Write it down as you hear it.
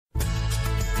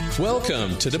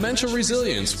Welcome to Dementia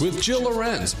Resilience with Jill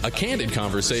Lorenz, a candid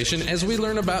conversation as we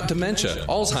learn about dementia,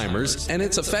 Alzheimer's, and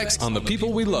its effects on the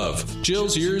people we love.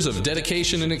 Jill's years of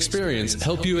dedication and experience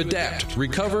help you adapt,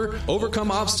 recover, overcome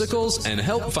obstacles, and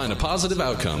help find a positive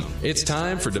outcome. It's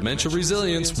time for Dementia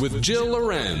Resilience with Jill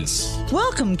Lorenz.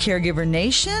 Welcome, Caregiver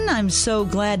Nation. I'm so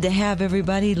glad to have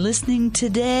everybody listening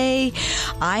today.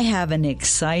 I have an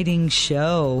exciting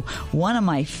show. One of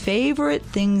my favorite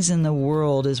things in the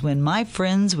world is when my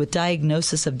friends with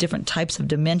diagnosis of different types of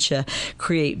dementia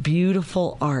create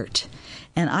beautiful art.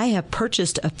 And I have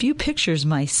purchased a few pictures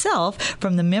myself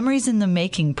from the Memories in the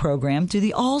Making program through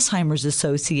the Alzheimer's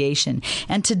Association.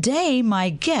 And today,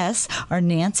 my guests are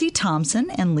Nancy Thompson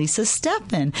and Lisa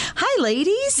Steffen. Hi,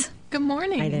 ladies. Good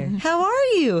morning. Hi there. How are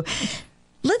you?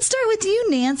 Let's start with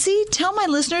you, Nancy. Tell my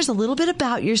listeners a little bit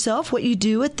about yourself, what you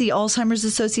do at the Alzheimer's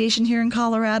Association here in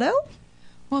Colorado.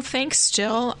 Well, thanks,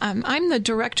 Jill. I'm the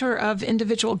Director of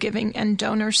Individual Giving and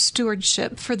Donor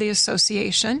Stewardship for the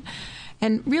association.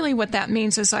 And really what that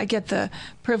means is I get the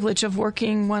privilege of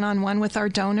working one-on-one with our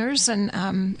donors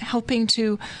and helping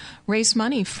to raise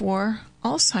money for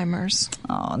Alzheimer's.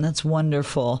 Oh, that's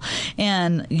wonderful.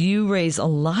 And you raise a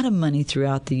lot of money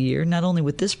throughout the year, not only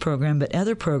with this program, but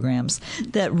other programs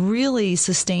that really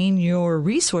sustain your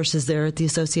resources there at the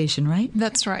association, right?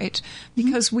 That's right,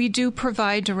 because we do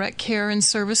provide direct care and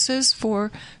services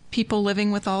for people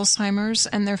living with Alzheimer's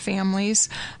and their families.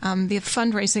 The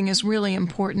fundraising is really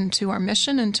important to our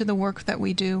mission and to the work that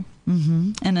we do.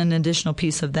 Mm-hmm. And an additional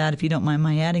piece of that, if you don't mind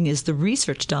my adding, is the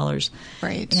research dollars.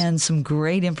 Right. And some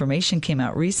great information came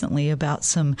out recently about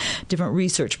some different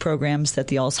research programs that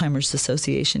the Alzheimer's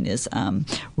Association is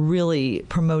really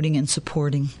promoting and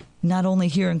supporting, not only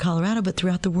here in Colorado, but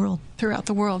throughout the world. Throughout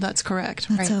the world, that's correct.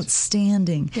 That's right.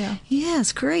 Outstanding. Yeah.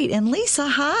 Yes, great. And Lisa,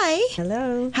 hi.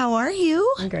 Hello. How are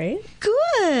you? I'm great.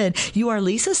 Good. You are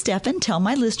Lisa Steffen. Tell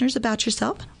my listeners about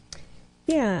yourself.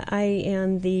 Yeah, I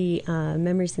am the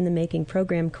Memories in the Making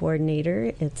program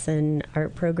coordinator. It's an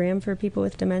art program for people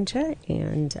with dementia,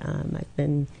 and I've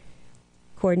been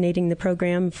coordinating the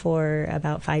program for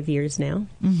about 5 years now.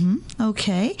 Mm-hmm.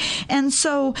 Okay. And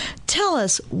so tell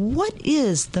us, what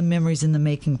is the Memories in the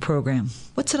Making program?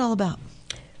 What's it all about?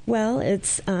 Well,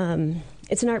 it's an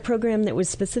art program that was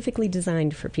specifically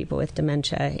designed for people with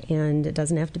dementia, and it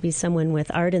doesn't have to be someone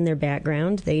with art in their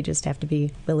background. They just have to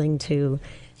be willing to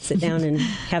sit down and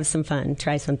have some fun,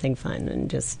 try something fun,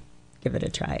 and just give it a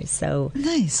try. So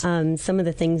nice. Some of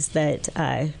the things that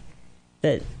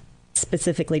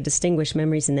specifically distinguish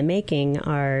Memories in the Making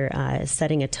are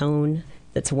setting a tone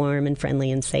that's warm and friendly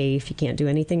and safe. You can't do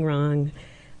anything wrong.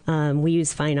 We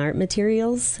use fine art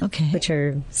materials, which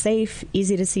are safe,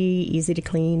 easy to see, easy to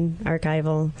clean,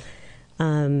 archival.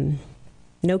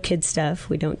 No kid stuff.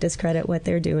 We don't discredit what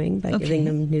they're doing by giving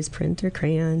them newsprint or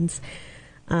crayons.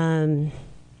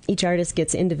 Each artist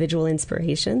gets individual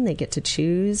inspiration. They get to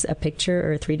choose a picture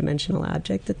or a three-dimensional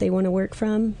object that they want to work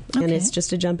from. And it's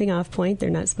just a jumping off point. They're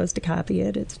not supposed to copy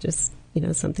it. It's just,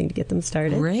 something to get them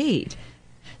started. Great.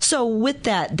 So with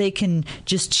that, they can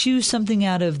just choose something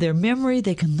out of their memory.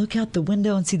 They can look out the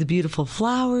window and see the beautiful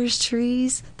flowers,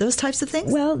 trees, those types of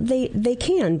things? Well, they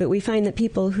can, but we find that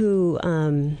people who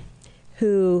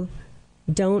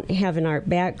don't have an art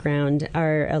background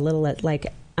are a little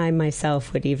like I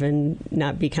myself would even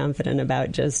not be confident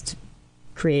about just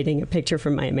creating a picture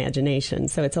from my imagination.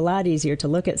 So it's a lot easier to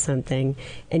look at something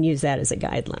and use that as a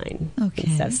guideline. Okay.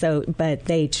 And stuff. But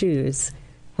they choose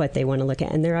what they want to look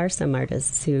at. And there are some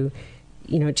artists who,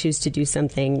 choose to do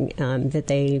something that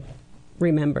they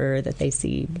remember, that they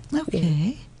see.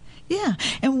 Okay. Yeah.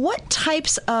 And what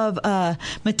types of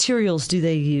materials do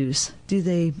they use? Do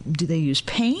they use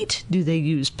paint? Do they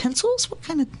use pencils? What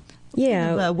kind of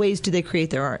ways do they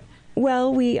create their art?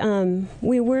 Well,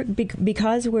 we work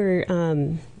because we're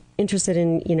interested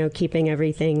in keeping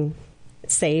everything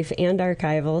safe and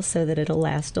archival so that it'll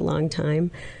last a long time,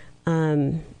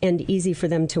 and easy for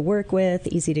them to work with,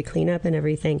 easy to clean up and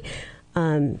everything.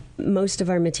 Most of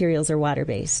our materials are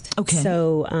water-based. Okay.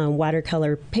 So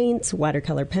watercolor paints,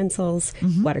 watercolor pencils,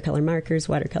 watercolor markers,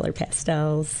 watercolor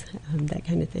pastels, that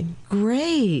kind of thing.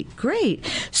 Great.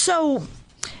 So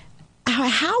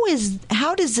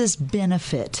how does this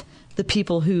benefit the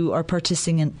people who are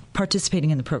participating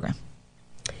in the program?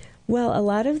 Well, a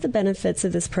lot of the benefits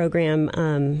of this program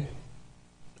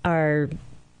are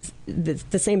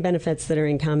the same benefits that are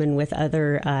in common with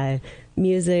other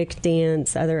music,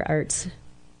 dance, other arts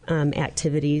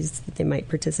activities that they might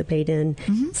participate in.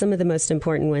 Some of the most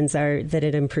important ones are that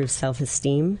it improves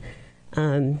self-esteem.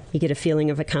 You get a feeling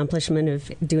of accomplishment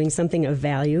of doing something of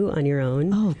value on your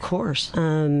own. Oh, of course.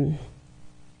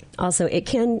 Also, it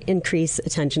can increase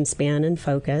attention span and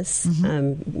focus.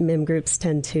 MIM groups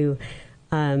tend to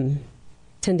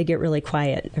get really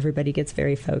quiet. Everybody gets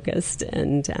very focused,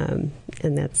 and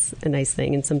that's a nice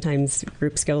thing. And sometimes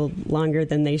groups go longer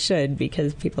than they should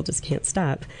because people just can't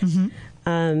stop.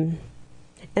 And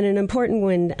an important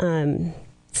one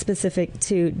specific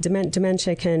to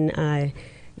dementia can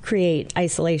create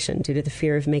isolation due to the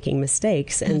fear of making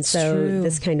mistakes. And so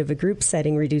this kind of a group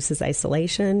setting reduces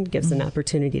isolation, gives an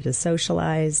opportunity to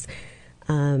socialize.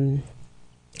 And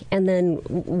then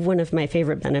one of my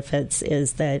favorite benefits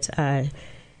is that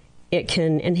it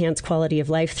can enhance quality of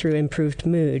life through improved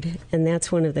mood. And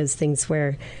that's one of those things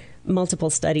where multiple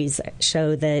studies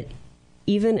show that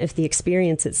even if the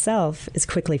experience itself is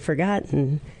quickly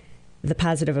forgotten, the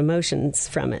positive emotions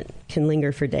from it can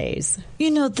linger for days.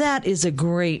 That is a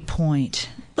great point.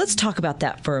 Let's talk about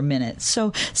that for a minute.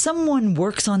 So someone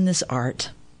works on this art,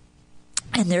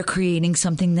 and they're creating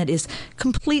something that is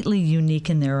completely unique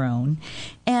in their own,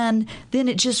 and then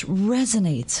it just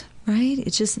resonates, right?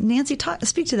 It's just, Nancy,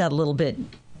 speak to that a little bit.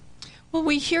 Well,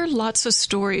 we hear lots of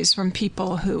stories from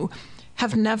people who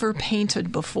have never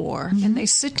painted before, and they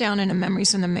sit down in a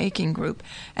Memories in the Making group,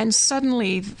 and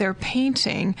suddenly they're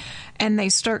painting, and they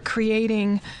start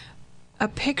creating a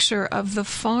picture of the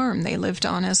farm they lived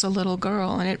on as a little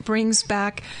girl, and it brings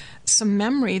back some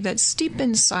memory that's deep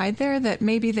inside there that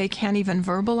maybe they can't even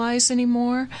verbalize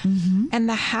anymore, and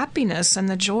the happiness and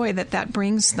the joy that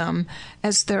brings them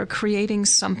as they're creating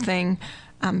something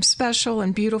special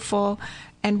and beautiful.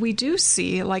 And we do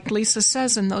see, like Lisa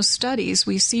says in those studies,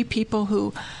 we see people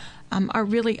who are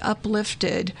really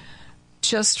uplifted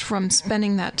just from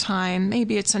spending that time.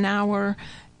 Maybe it's an hour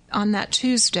on that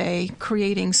Tuesday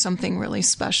creating something really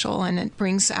special, and it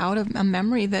brings out a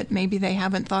memory that maybe they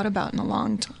haven't thought about in a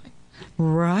long time.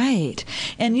 Right.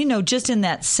 And, just in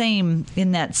that same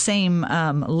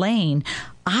lane,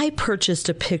 I purchased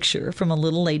a picture from a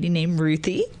little lady named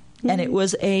Ruthie, and it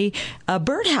was a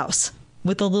birdhouse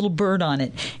with a little bird on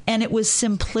it. And it was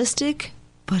simplistic,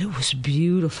 but it was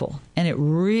beautiful. And it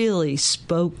really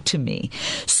spoke to me.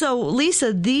 So,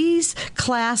 Lisa, these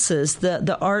classes,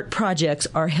 the art projects,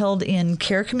 are held in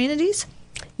care communities?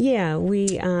 Yeah,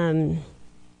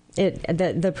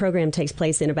 the program takes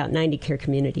place in about 90 care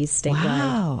communities statewide.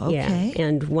 Wow, okay. Yeah,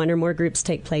 and one or more groups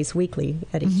take place weekly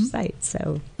at each site.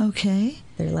 So okay.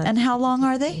 And how long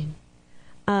are they?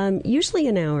 Usually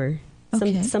an hour.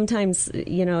 Okay. Sometimes,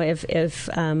 if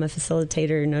a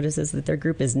facilitator notices that their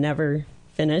group is never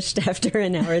finished after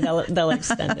an hour, they'll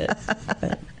extend it.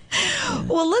 But, yeah.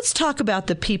 Well, let's talk about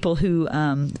the people who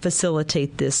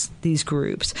facilitate these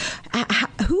groups.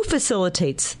 Who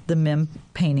facilitates the MIM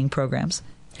painting programs,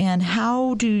 and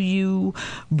how do you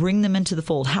bring them into the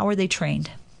fold? How are they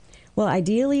trained? Well,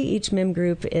 ideally, each MIM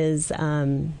group is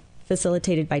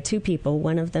facilitated by two people,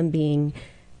 one of them being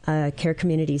a care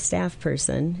community staff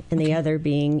person, and the other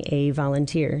being a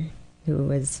volunteer who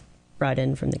was brought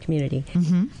in from the community.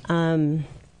 The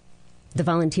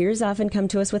volunteers often come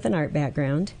to us with an art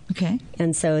background. Okay.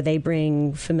 And so they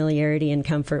bring familiarity and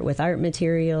comfort with art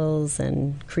materials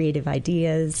and creative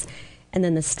ideas. And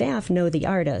then the staff know the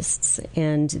artists,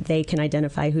 and they can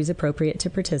identify who's appropriate to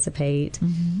participate.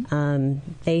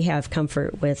 They have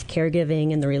comfort with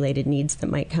caregiving and the related needs that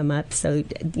might come up. So,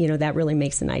 that really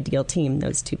makes an ideal team,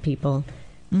 those two people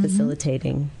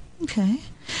facilitating. Okay.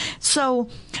 So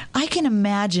I can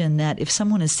imagine that if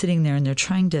someone is sitting there and they're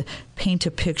trying to paint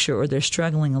a picture, or they're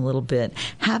struggling a little bit,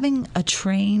 having a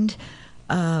trained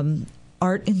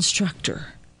art instructor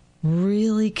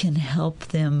really can help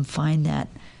them find that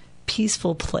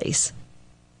peaceful place.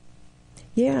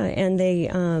 Yeah, and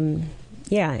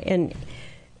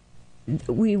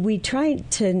we try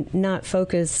to not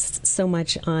focus so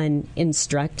much on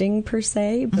instructing per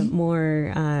se, but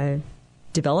more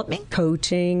developing,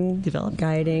 coaching,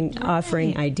 guiding,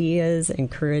 offering ideas,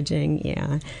 encouraging.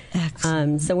 Yeah.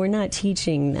 Excellent. So we're not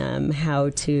teaching them how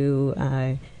to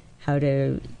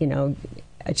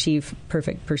achieve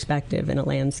perfect perspective in a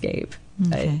landscape.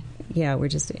 Okay. But, yeah, we're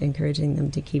just encouraging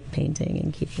them to keep painting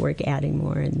and keep adding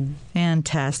more. And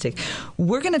fantastic.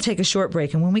 We're going to take a short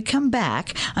break, and when we come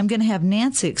back, I'm going to have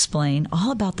Nancy explain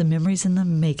all about the Memories in the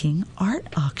Making art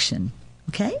auction.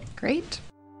 Okay? Great.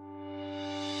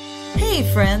 Hey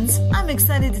friends, I'm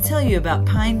excited to tell you about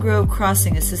Pine Grove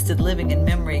Crossing Assisted Living and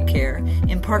Memory Care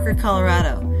in Parker,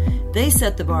 Colorado. They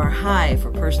set the bar high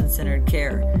for person-centered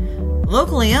care.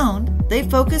 Locally owned, They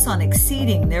focus on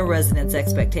exceeding their residents'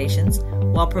 expectations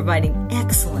while providing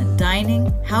excellent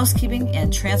dining, housekeeping,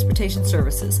 and transportation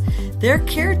services. Their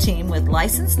care team with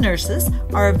licensed nurses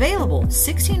are available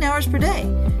 16 hours per day,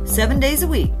 7 days a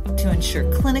week, to ensure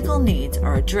clinical needs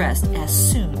are addressed as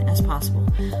soon as possible.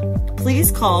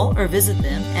 Please call or visit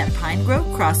them at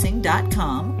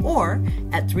pinegrovecrossing.com or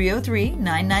at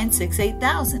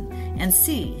 303-996-8000 and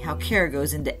see how care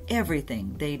goes into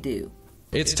everything they do.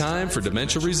 It's time for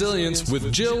Dementia Resilience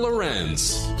with Jill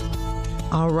Lorenz.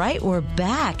 All right, we're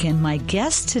back, and my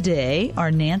guests today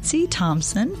are Nancy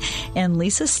Thompson and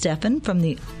Lisa Steffen from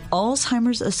the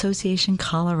Alzheimer's Association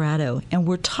Colorado, and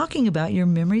we're talking about your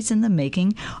Memories in the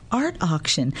Making art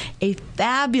auction, a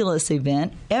fabulous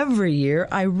event every year.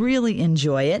 I really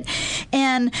enjoy it.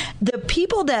 And the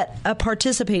people that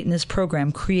participate in this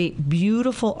program create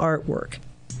beautiful artwork.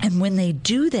 And when they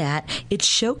do that, it's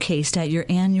showcased at your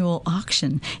annual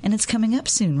auction. And it's coming up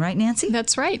soon, right, Nancy?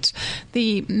 That's right.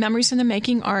 The Memories in the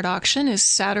Making art auction is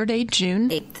Saturday, June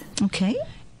 8th. Okay.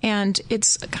 And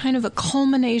it's kind of a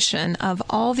culmination of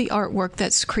all the artwork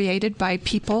that's created by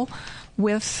people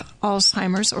with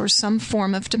Alzheimer's or some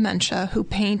form of dementia who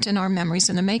paint in our Memories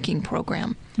in the Making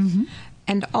program. Mm-hmm.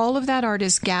 And all of that art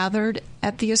is gathered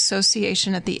at the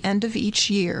association at the end of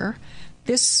each year.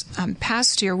 This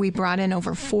past year, we brought in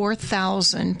over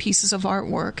 4,000 pieces of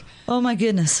artwork. Oh, my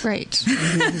goodness. Right.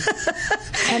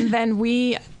 And then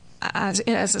we, as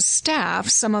a staff,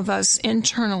 some of us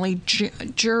internally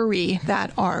jury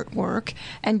that artwork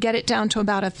and get it down to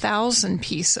about 1,000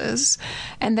 pieces.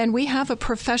 And then we have a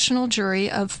professional jury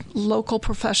of local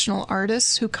professional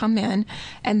artists who come in,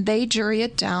 and they jury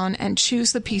it down and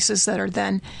choose the pieces that are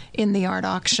then in the art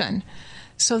auction.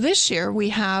 So this year, we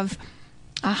have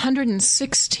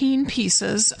 116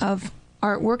 pieces of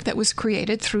artwork that was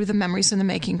created through the Memories in the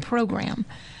Making program.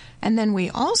 And then we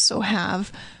also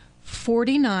have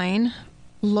 49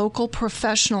 local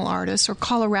professional artists or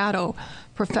Colorado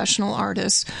professional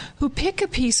artists who pick a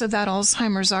piece of that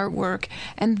Alzheimer's artwork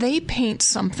and they paint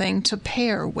something to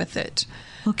pair with it.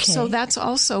 Okay. So that's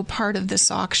also part of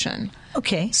this auction.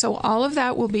 Okay. So all of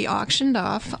that will be auctioned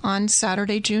off on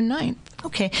Saturday, June 9th.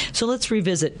 Okay. So let's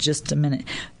revisit just a minute.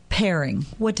 Pairing.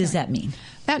 What does that mean?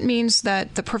 That means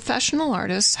that the professional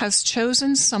artist has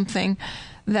chosen something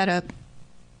that a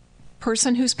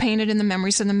person who's painted in the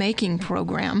Memories in the Making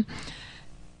program,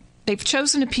 they've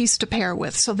chosen a piece to pair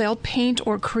with. So they'll paint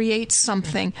or create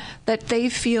something that they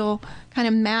feel kind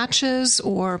of matches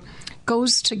or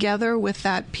goes together with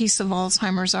that piece of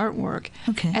Alzheimer's artwork.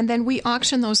 Okay. And then we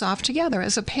auction those off together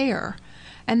as a pair.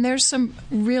 And there's some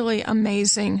really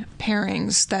amazing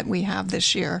pairings that we have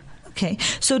this year. Okay.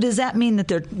 So does that mean that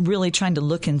they're really trying to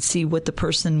look and see what the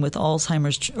person with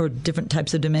Alzheimer's or different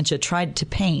types of dementia tried to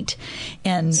paint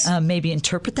and maybe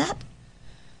interpret that?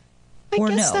 I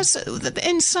guess that's,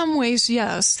 in some ways,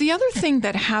 yes. The other thing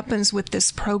that happens with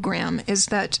this program is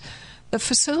that the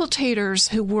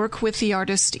facilitators who work with the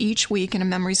artist each week in a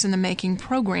Memories in the Making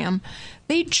program,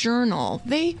 they journal.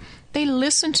 They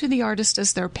listen to the artist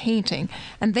as they're painting,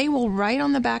 and they will write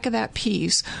on the back of that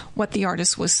piece what the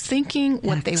artist was thinking,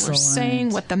 what they were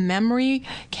saying, what the memory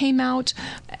came out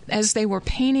as they were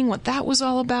painting, what that was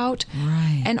all about.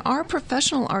 Right. And our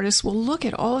professional artists will look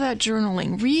at all that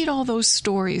journaling, read all those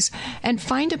stories, and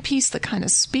find a piece that kind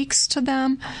of speaks to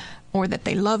them or that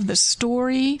they love the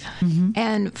story, mm-hmm.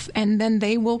 and then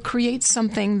they will create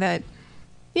something that,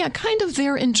 kind of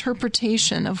their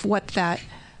interpretation of what that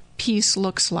piece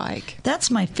looks like.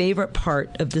 That's my favorite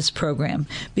part of this program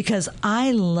because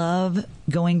I love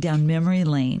going down memory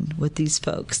lane with these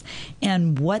folks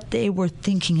and what they were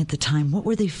thinking at the time. What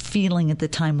were they feeling at the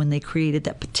time when they created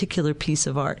that particular piece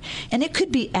of art? And it could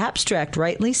be abstract,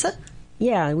 right, Lisa?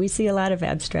 Yeah, we see a lot of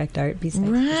abstract art besides.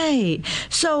 Right.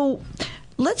 So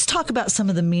let's talk about some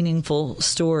of the meaningful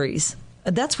stories.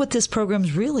 That's what this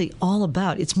program's really all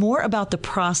about. It's more about the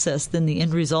process than the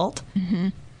end result, mm-hmm.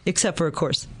 except for, of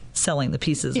course, selling the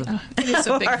pieces of it is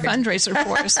a big fundraiser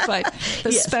for us, but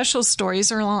the special stories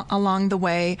are along the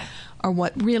way are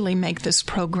what really make this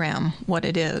program what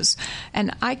it is.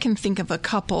 And I can think of a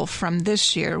couple from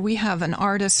this year. We have an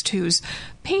artist who's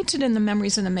painted in the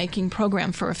Memories in the Making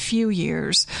program for a few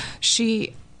years.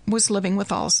 She was living with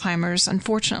Alzheimer's.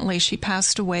 Unfortunately, she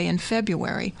passed away in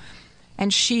February.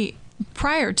 And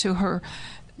prior to her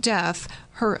death,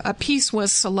 a piece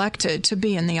was selected to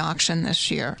be in the auction this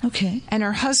year. Okay. And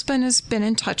her husband has been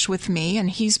in touch with me,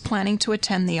 and he's planning to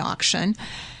attend the auction.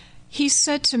 He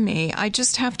said to me, I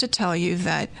just have to tell you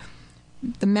that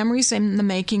the Memories in the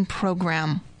Making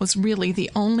program was really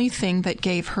the only thing that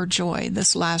gave her joy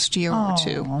this last year or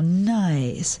two. Oh,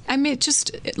 nice. I mean, just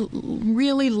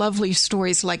really lovely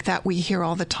stories like that we hear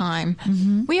all the time.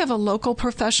 Mm-hmm. We have a local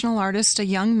professional artist, a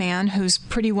young man who's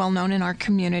pretty well known in our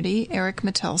community, Eric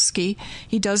Metelsky.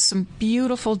 He does some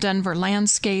beautiful Denver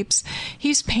landscapes.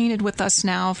 He's painted with us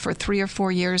now for 3 or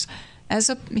 4 years.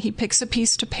 He picks a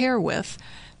piece to pair with.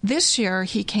 This year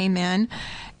he came in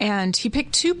and he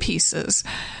picked 2 pieces.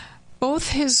 Both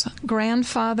his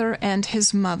grandfather and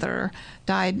his mother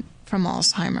died from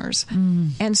Alzheimer's.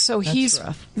 And so he's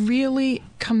really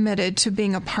committed to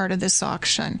being a part of this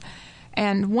auction.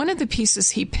 And one of the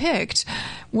pieces he picked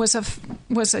was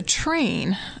a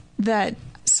train that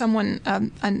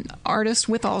an artist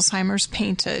with Alzheimer's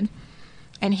painted.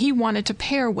 And he wanted to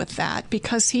pair with that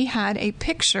because he had a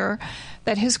picture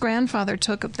that his grandfather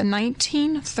took of the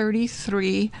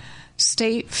 1933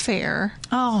 State Fair.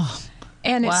 Oh,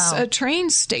 and wow. It's a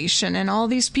train station and all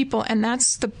these people. And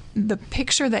that's the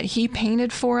picture that he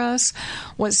painted for us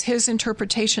was his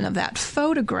interpretation of that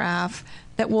photograph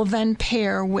that will then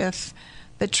pair with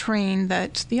the train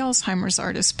that the Alzheimer's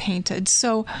artist painted.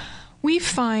 So we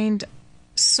find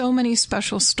so many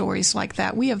special stories like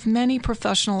that. We have many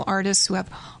professional artists who have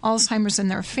Alzheimer's in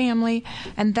their family,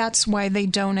 and that's why they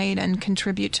donate and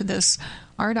contribute to this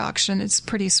art auction. It's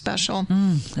pretty special.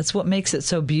 That's what makes it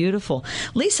so beautiful.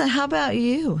 Lisa, how about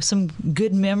you? Some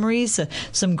good memories,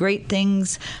 some great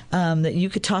things that you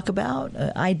could talk about,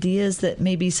 ideas that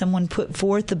maybe someone put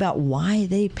forth about why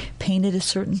they painted a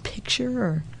certain picture?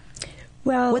 Or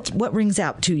what rings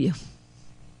out to you?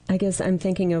 I guess I'm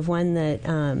thinking of one that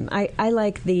I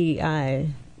like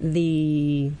the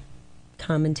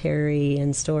commentary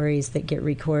and stories that get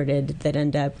recorded that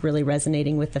end up really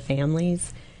resonating with the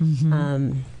families.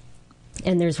 Mm-hmm.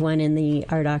 And there's one in the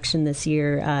art auction this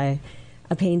year,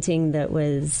 a painting that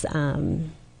was,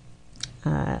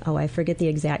 I forget the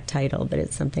exact title, but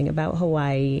it's something about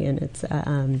Hawaii, and it's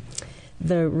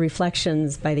the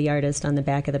reflections by the artist on the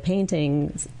back of the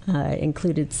paintings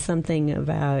included something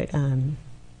about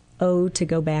to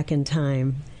go back in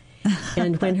time.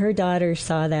 And when her daughter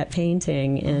saw that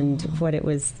painting and it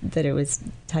was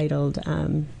titled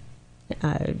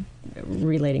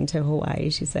relating to Hawaii,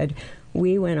 she said,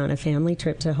 "We went on a family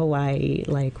trip to Hawaii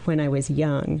like when I was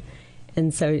young."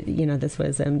 And so, this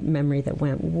was a memory that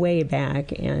went way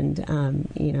back, and,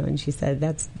 and she said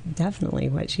that's definitely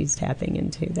what she's tapping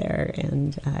into there,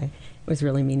 and it was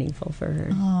really meaningful for her.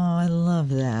 Oh, I love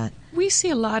that. We see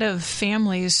a lot of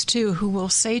families, too, who will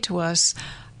say to us,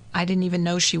 "I didn't even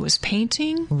know she was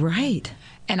painting." Right.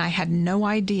 And I had no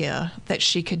idea that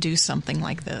she could do something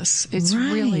like this. It's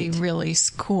really, really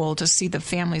cool to see the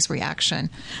family's reaction.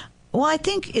 Well, I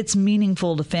think it's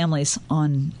meaningful to families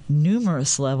on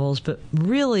numerous levels, but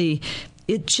really,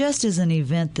 it just is an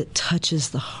event that touches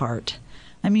the heart.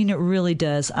 I mean, it really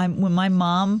does. When my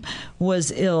mom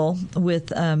was ill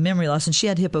with memory loss, and she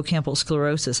had hippocampal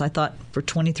sclerosis, I thought for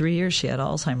 23 years she had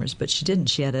Alzheimer's, but she didn't.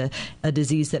 She had a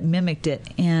disease that mimicked it.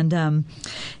 And,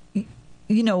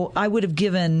 I would have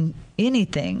given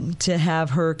anything to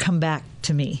have her come back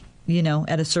to me,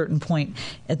 at a certain point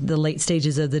at the late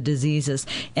stages of the diseases.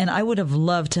 And I would have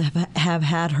loved to have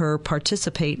had her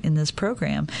participate in this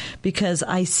program because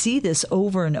I see this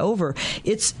over and over.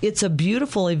 It's a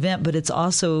beautiful event, but it's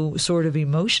also sort of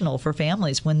emotional for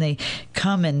families when they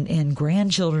come and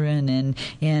grandchildren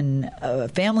and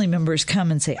family members come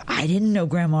and say, "I didn't know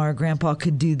Grandma or Grandpa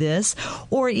could do this."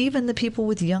 Or even the people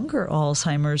with younger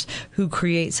Alzheimer's who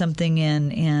create something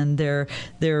and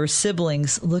their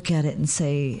siblings look at it and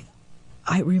say,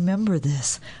 "I remember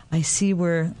this. I see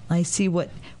what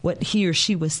he or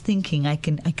she was thinking. I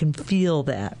can feel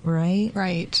that." Right.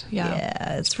 Right. Yeah.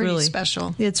 Yeah. It's pretty really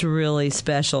special. It's really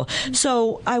special.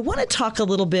 So I want to talk a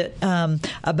little bit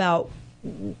about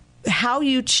how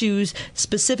you choose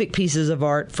specific pieces of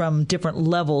art from different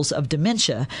levels of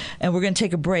dementia. And we're going to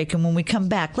take a break. And when we come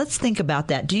back, let's think about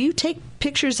that. Do you take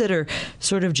pictures that are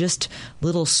sort of just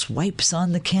little swipes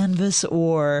on the canvas,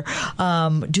 or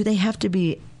do they have to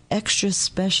be extra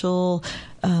special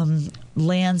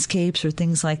landscapes or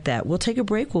things like that? We'll take a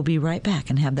break. We'll be right back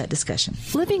and have that discussion.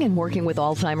 Living and working with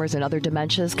Alzheimer's and other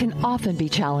dementias can often be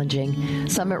challenging.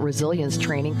 Summit Resilience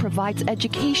Training provides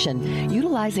education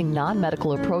utilizing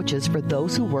non-medical approaches for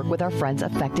those who work with our friends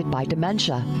affected by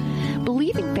dementia.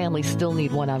 Believing families still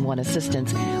need one-on-one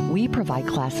assistance, we provide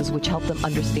classes which help them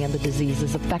understand the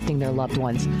diseases affecting their loved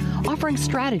ones, offering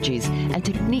strategies and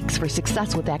techniques for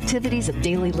success with activities of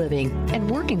daily living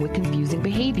and working with confusing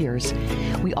behaviors.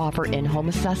 We offer in-home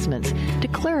assessments to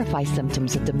clarify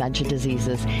symptoms of dementia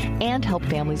diseases and help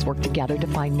families work together to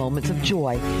find moments of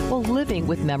joy while living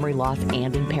with memory loss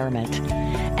and impairment.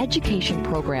 Education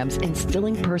programs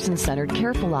instilling person-centered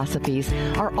care philosophies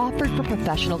are offered for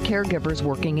professional caregivers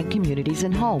working in communities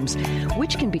and homes,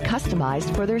 which can be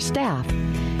customized for their staff.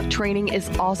 Training is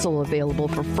also available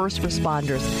for first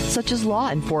responders, such as law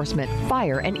enforcement,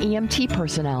 fire, and EMT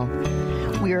personnel.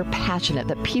 We are passionate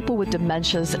that people with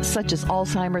dementias such as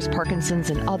Alzheimer's,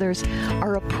 Parkinson's, and others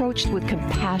are approached with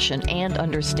compassion and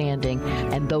understanding,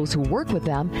 and those who work with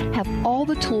them have all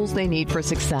the tools they need for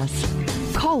success.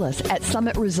 Call us at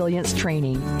Summit Resilience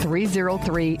Training,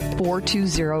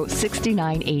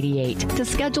 303-420-6988 to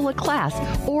schedule a class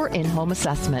or in-home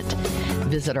assessment.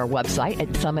 Visit our website at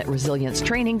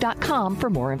summitresiliencetraining.com for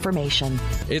more information.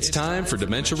 It's time for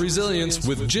Dementia Resilience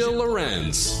with Jill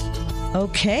Lorenz.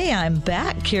 Okay, I'm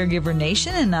back, Caregiver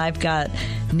Nation, and I've got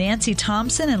Nancy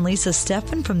Thompson and Lisa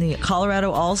Steffen from the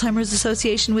Colorado Alzheimer's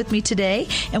Association with me today,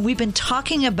 and we've been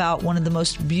talking about one of the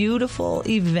most beautiful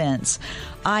events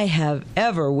I have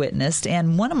ever witnessed.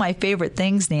 And one of my favorite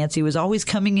things, Nancy, was always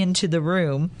coming into the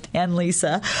room, and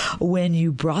Lisa, when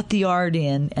you brought the art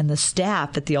in and the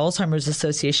staff at the Alzheimer's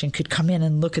Association could come in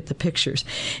and look at the pictures.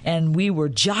 And we were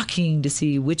jockeying to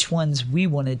see which ones we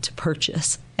wanted to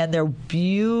purchase. And they're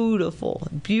beautiful,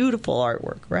 beautiful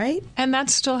artwork, right? And that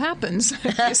still happens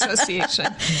at the association.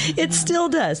 It still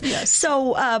does. Yes.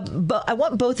 So but I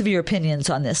want both of your opinions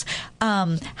on this.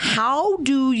 How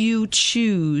do you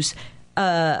choose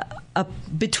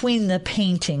between the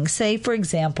paintings? Say, for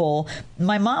example,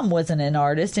 my mom wasn't an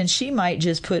artist, and she might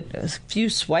just put a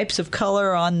few swipes of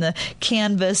color on the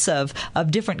canvas of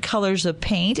different colors of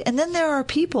paint. And then there are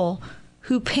people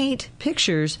who paint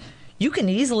pictures you can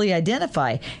easily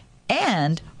identify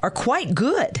and are quite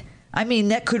good. I mean,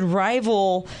 that could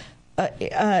rival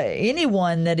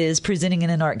anyone that is presenting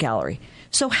in an art gallery.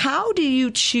 So how do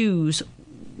you choose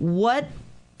what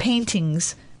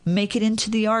paintings make it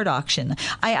into the art auction?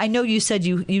 I know you said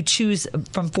you choose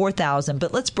from 4,000,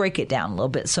 but let's break it down a little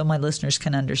bit so my listeners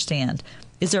can understand.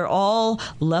 Is there all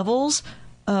levels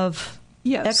of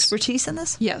expertise in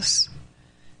this? Yes.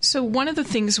 So one of the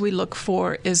things we look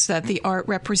for is that the art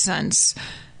represents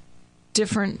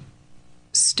different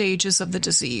stages of the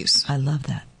disease. I love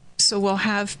that. So we'll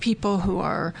have people who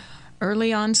are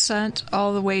early onset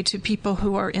all the way to people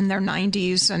who are in their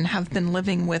 90s and have been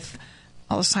living with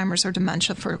Alzheimer's or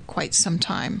dementia for quite some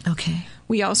time. Okay.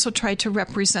 We also try to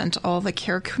represent all the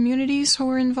care communities who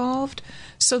are involved.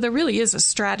 So there really is a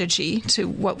strategy to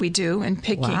what we do in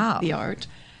picking the art.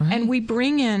 Right. And we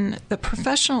bring in the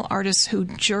professional artists who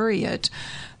jury it.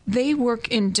 They work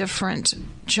in different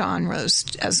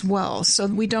genres as well. So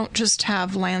we don't just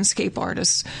have landscape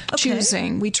artists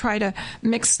choosing. We try to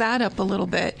mix that up a little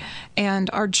bit. And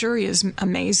our jury is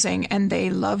amazing, and they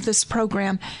love this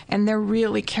program, and they're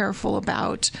really careful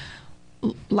about,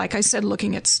 like I said,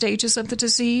 looking at stages of the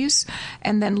disease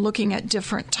and then looking at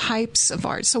different types of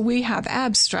art. So we have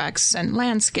abstracts and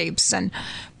landscapes and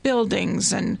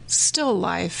buildings and still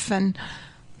life and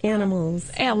animals.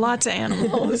 And lots of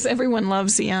animals. Everyone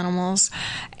loves the animals.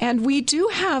 And we do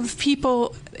have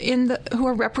people who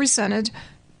are represented,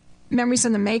 Memories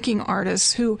in the Making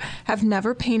artists who have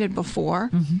never painted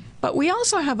before. Mm-hmm. But we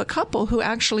also have a couple who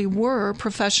actually were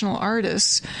professional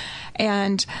artists.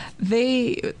 And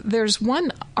there's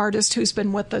one artist who's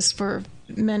been with us for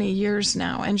many years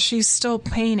now, and she's still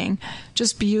painting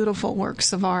just beautiful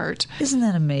works of art. Isn't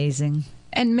that amazing?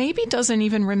 And maybe doesn't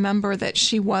even remember that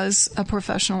she was a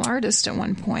professional artist at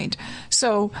one point.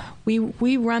 So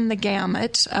we run the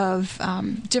gamut of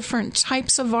different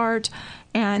types of art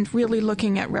and really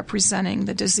looking at representing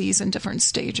the disease in different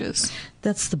stages.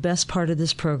 That's the best part of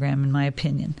this program, in my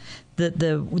opinion.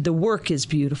 The work is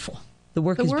beautiful. The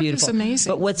work is beautiful. Is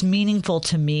amazing. But what's meaningful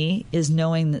to me is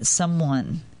knowing that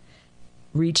someone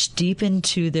reached deep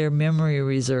into their memory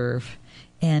reserve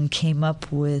and came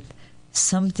up with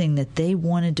something that they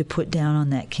wanted to put down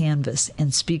on that canvas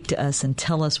and speak to us and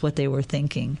tell us what they were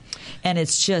thinking. And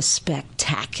it's just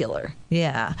spectacular.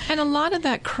 Yeah. And a lot of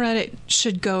that credit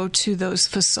should go to those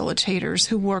facilitators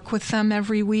who work with them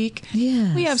every week.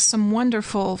 Yes. We have some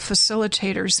wonderful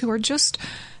facilitators who are just,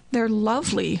 they're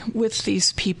lovely with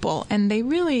these people, and they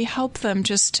really help them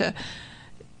just to,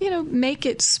 make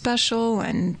it special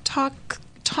and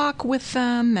talk with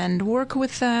them and work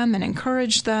with them and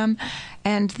encourage them.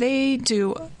 and they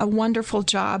do a wonderful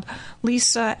job.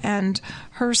 Lisa and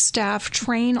her staff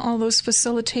train all those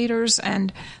facilitators,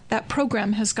 and that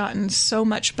program has gotten so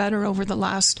much better over the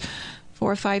last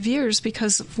 4 or 5 years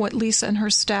because of what Lisa and her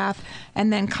staff,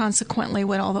 and then consequently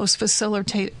what all those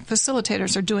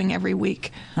facilitators are doing every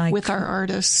week with our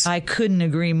artists. I couldn't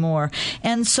agree more.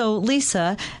 And so,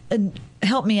 Lisa,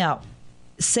 help me out.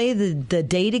 Say the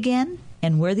date again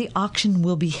and where the auction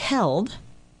will be held.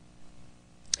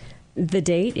 The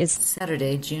date is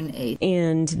Saturday, June 8th.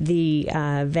 And the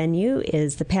venue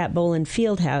is the Pat Bolin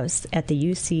Fieldhouse at the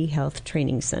UC Health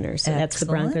Training Center. So that's the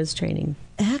Broncos training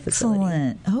Excellent.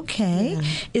 facility. Okay. Yeah.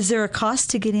 Is there a cost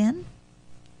to get in?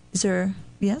 Is there?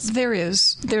 Yes? There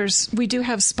is. We do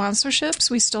have sponsorships.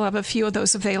 We still have a few of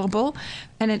those available.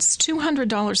 And it's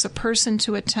 $200 a person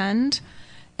to attend.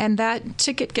 And that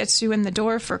ticket gets you in the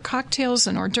door for cocktails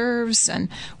and hors d'oeuvres. And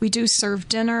we do serve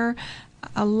dinner.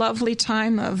 A lovely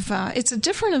time of, it's a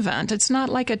different event. It's not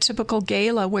like a typical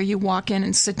gala where you walk in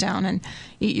and sit down and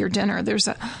eat your dinner. There's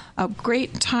a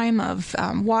great time of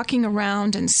walking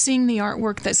around and seeing the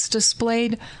artwork that's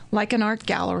displayed like an art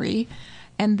gallery,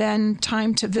 and then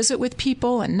time to visit with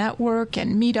people and network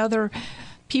and meet other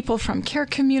people from care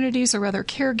communities or other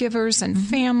caregivers and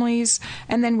families.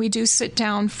 And then we do sit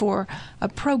down for a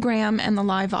program and the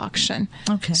live auction.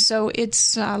 Okay. So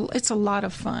it's a lot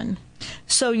of fun.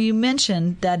 So you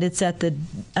mentioned that it's at the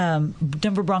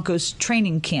Denver Broncos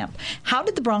training camp. How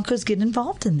did the Broncos get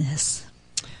involved in this?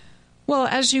 Well,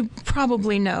 as you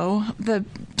probably know, the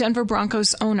Denver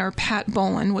Broncos owner, Pat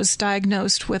Bolin, was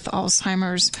diagnosed with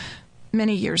Alzheimer's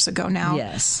many years ago now.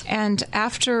 Yes. And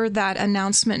after that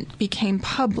announcement became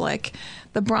public,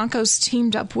 the Broncos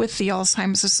teamed up with the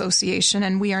Alzheimer's Association,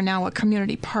 and we are now a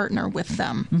community partner with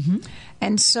them. Mm-hmm.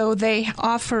 And so they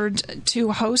offered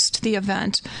to host the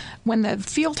event. When the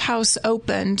field house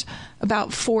opened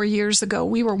about 4 years ago,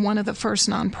 we were one of the first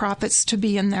nonprofits to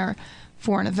be in there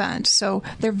for an event. So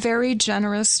they're very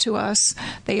generous to us.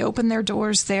 They open their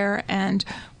doors there, and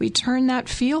we turn that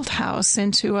field house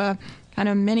into a kind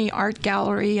of mini art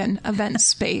gallery and event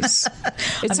space.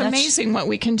 It's amazing what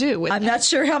we can do with I'm not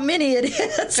sure how many it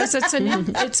is. Because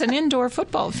it's an indoor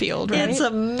football field, right? It's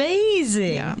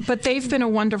amazing. Yeah, but they've been a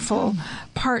wonderful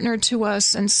partner to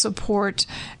us and support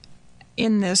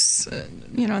in this,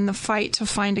 in the fight to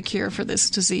find a cure for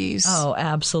this disease. Oh,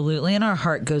 absolutely. And our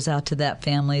heart goes out to that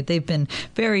family. They've been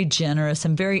very generous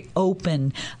and very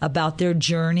open about their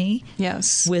journey.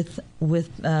 Yes. With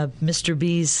Mr.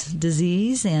 B's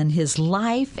disease and his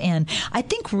life. And I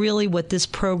think really what this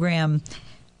program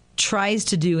tries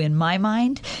to do, in my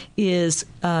mind, is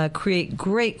create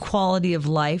great quality of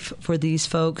life for these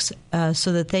folks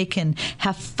so that they can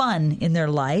have fun in their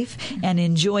life and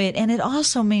enjoy it. And it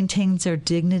also maintains their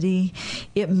dignity.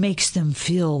 It makes them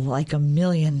feel like $1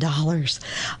 million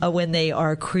when they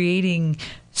are creating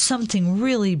something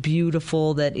really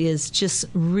beautiful that is just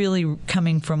really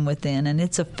coming from within. And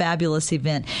it's a fabulous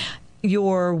event.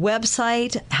 Your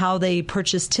website, how they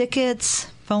purchase tickets,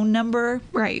 phone number?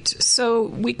 Right.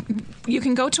 So you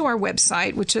can go to our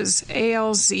website, which is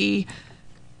alz.org.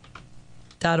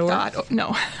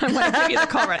 No, I want to give you the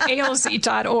call right.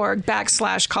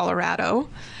 alz.org/Colorado.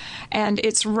 And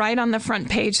it's right on the front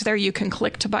page there. You can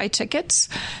click to buy tickets.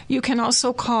 You can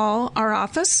also call our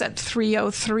office at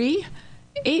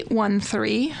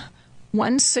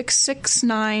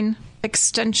 303-813-1669.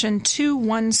 Extension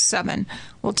 217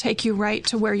 will take you right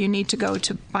to where you need to go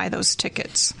to buy those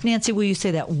tickets. Nancy, will you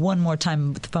say that one more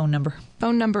time with the phone number?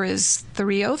 Phone number is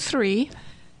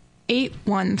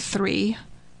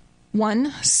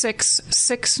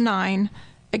 303-813-1669,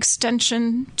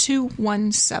 extension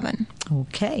 217.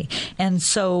 Okay. And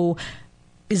so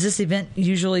is this event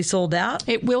usually sold out?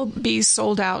 It will be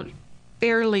sold out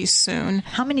fairly soon.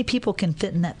 How many people can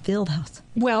fit in that field house?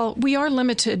 Well, we are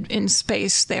limited in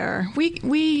space there.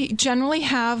 We generally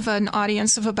have an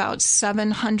audience of about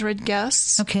 700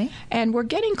 guests. Okay. And we're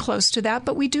getting close to that,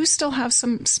 but we do still have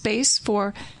some space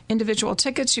for individual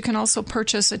tickets. You can also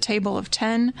purchase a table of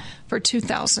 10 for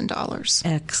 $2,000.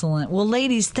 Excellent. Well,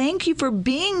 ladies, thank you for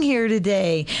being here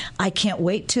today. I can't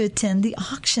wait to attend the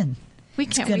auction. We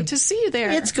can't wait to see you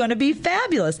there. It's going to be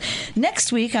fabulous.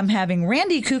 Next week, I'm having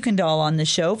Randy Kuykendall on the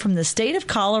show from the state of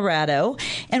Colorado,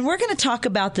 and we're going to talk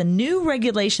about the new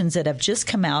regulations that have just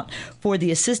come out for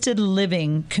the assisted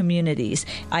living communities.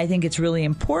 I think it's really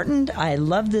important. I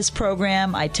love this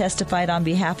program. I testified on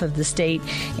behalf of the state,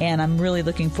 and I'm really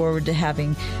looking forward to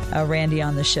having Randy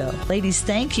on the show. Ladies,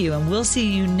 thank you, and we'll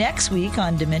see you next week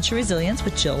on Dementia Resilience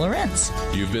with Jill Lorenz.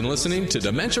 You've been listening to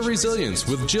Dementia Resilience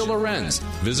with Jill Lorenz.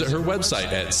 Visit her website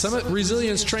website at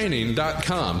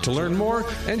summitresiliencetraining.com to learn more,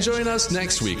 and join us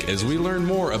next week as we learn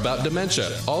more about dementia,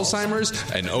 Alzheimer's,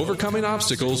 and overcoming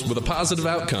obstacles with a positive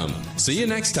outcome. See you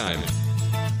next time.